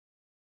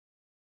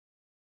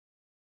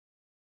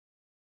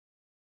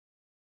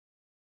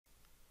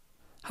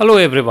Hello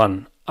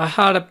everyone. I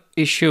had an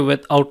issue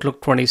with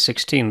Outlook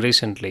 2016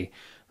 recently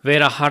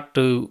where I had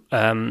to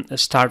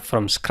start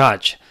from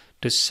scratch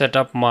to set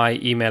up my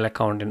email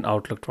account in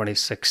Outlook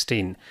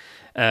 2016.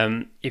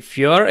 If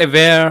you're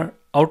aware,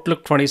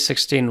 Outlook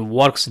 2016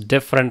 works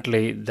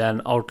differently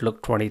than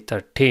Outlook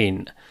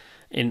 2013.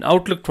 In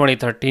Outlook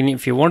 2013,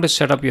 if you want to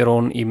set up your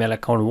own email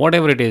account,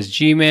 whatever it is,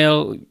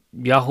 Gmail,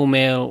 Yahoo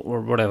Mail,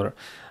 or whatever,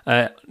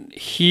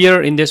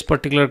 here in this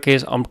particular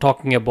case, I'm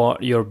talking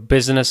about your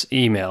business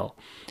email,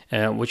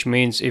 which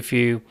means if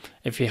you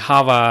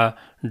have a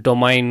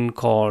domain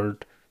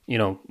called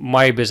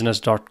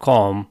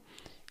mybusiness.com,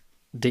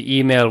 the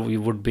email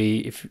would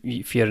be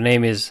if your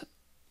name is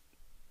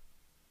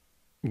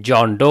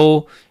John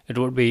Doe, it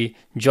would be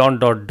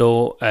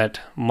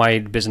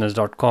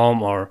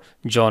john.doe@mybusiness.com or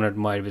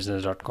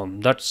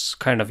john@mybusiness.com. That's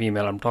kind of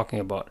email I'm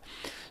talking about.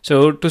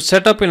 So to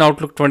set up in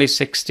Outlook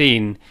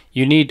 2016,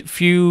 you need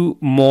few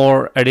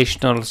more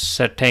additional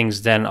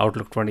settings than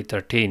Outlook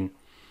 2013.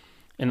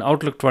 In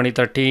Outlook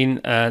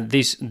 2013,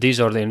 these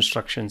are the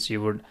instructions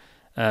you would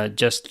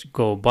just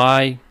go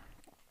by.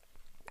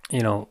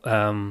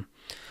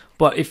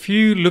 But if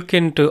you look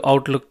into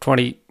Outlook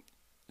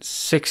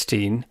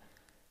 2016,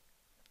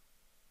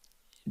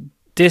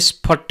 this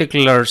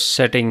particular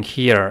setting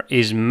here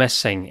is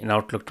missing in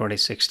Outlook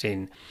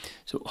 2016.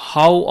 So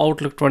how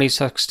Outlook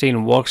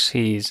 2016 works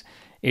is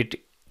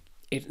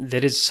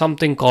there is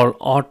something called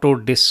auto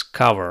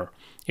discover.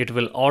 It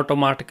will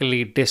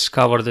automatically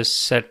discover the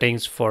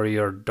settings for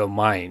your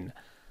domain,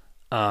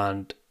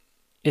 and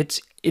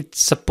it's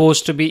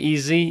supposed to be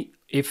easy.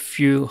 If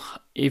you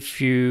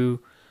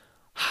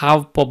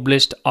have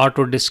published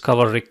auto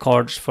discover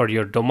records for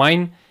your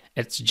domain,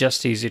 it's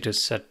just easy to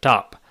set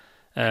up.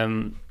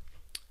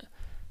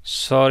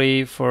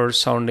 Sorry for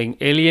sounding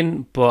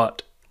alien,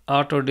 but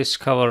auto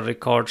discover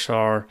records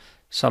are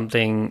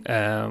something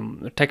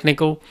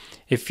technical.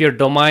 If your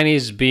domain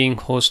is being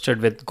hosted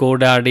with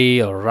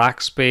GoDaddy or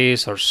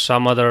Rackspace or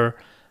some other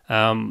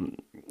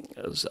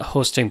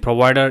hosting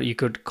provider, you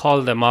could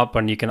call them up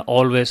and you can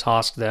always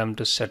ask them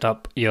to set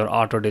up your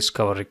auto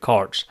discover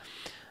records.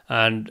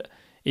 And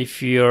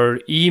if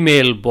your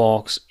email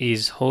box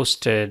is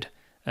hosted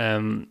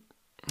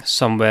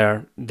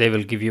somewhere, they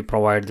will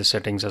provide the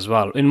settings as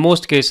well. In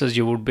most cases,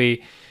 your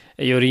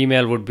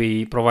email would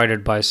be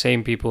provided by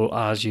same people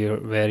as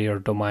where your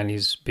domain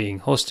is being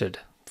hosted,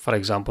 for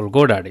example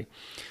GoDaddy.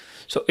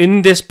 So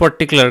in this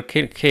particular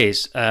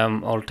case,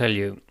 I'll tell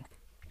you,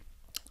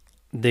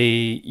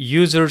 the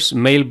user's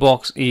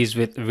mailbox is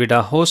with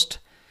VidaHost.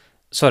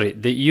 Sorry,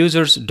 the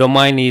user's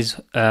domain is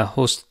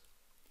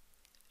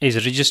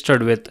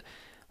registered with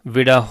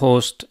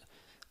VidaHost.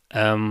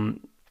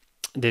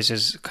 This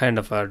is kind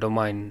of a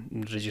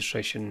domain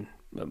registration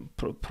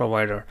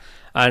provider,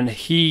 and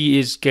he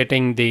is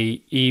getting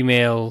the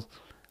email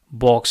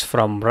box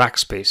from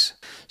Rackspace.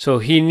 So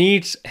he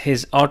needs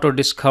his auto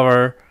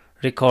discover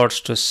records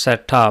to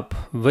set up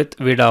with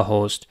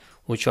VidaHost,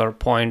 which are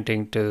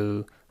pointing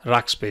to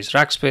Rackspace.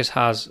 Rackspace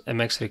has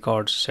MX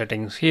records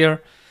settings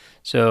here.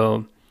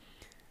 So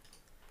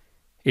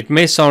it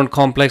may sound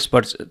complex,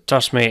 but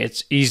trust me,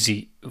 it's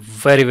easy,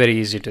 very, very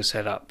easy to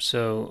set up.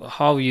 So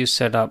how you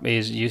set up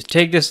is you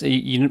take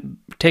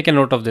a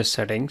note of these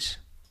settings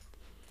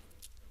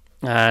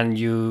and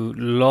you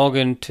log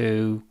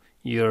into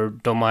your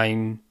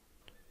domain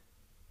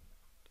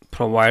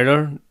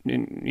provider.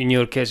 In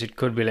your case, it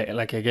could be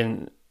like I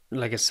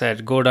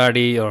said,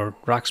 GoDaddy or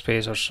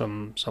Rackspace or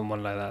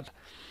someone like that.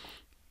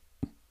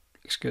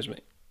 Excuse me.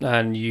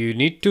 And you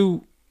need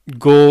to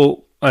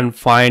go and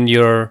find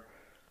your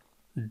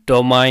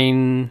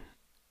domain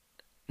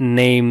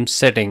name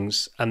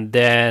settings, and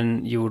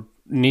then you would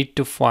need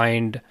to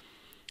find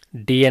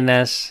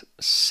DNS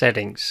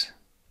settings,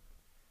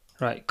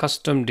 right?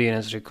 Custom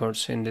DNS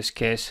records in this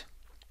case.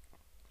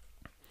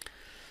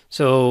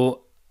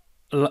 So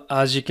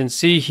as you can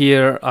see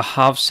here, I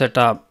have set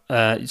up,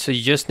 so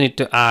you just need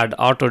to add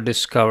auto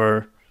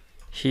discover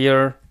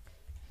here,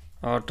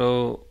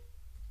 auto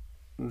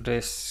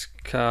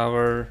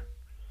discover,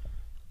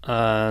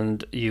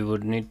 and you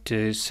would need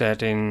to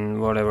set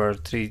in whatever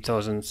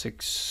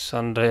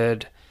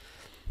 3600,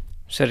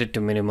 set it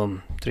to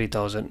minimum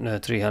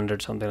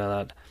 3300, something like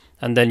that.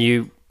 And then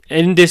you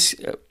in this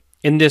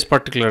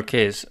particular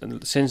case,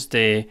 since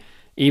the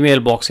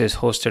email box is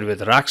hosted with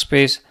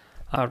Rackspace,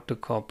 I have to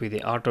copy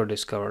the auto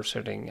discover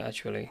setting,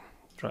 actually,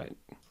 right?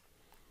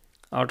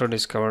 Auto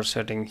discover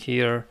setting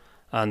here,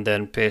 and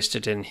then paste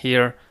it in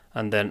here,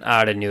 and then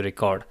add a new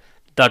record.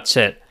 That's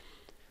it.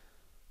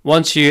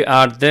 Once you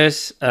add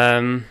this,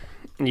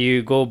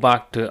 you go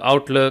back to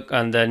Outlook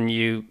and then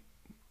you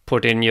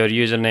put in your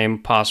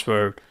username,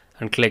 password,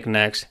 and click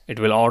next. It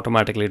will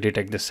automatically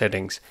detect the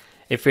settings.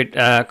 If it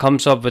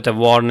comes up with a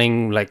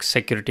warning, like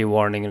security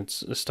warning and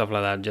stuff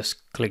like that,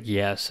 just click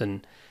yes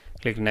and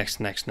click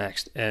next.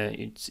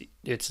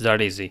 It's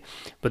that easy.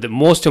 But the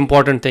most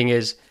important thing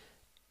is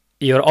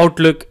your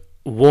Outlook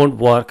won't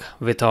work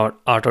without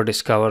auto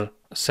discover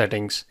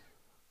settings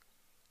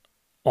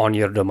on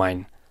your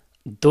domain.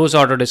 those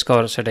auto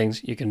discover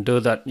settings, you can do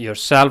that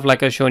yourself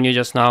like I've shown you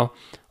just now,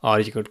 or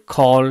you could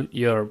call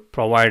your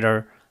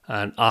provider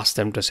and ask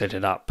them to set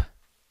it up.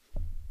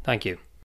 Thank you.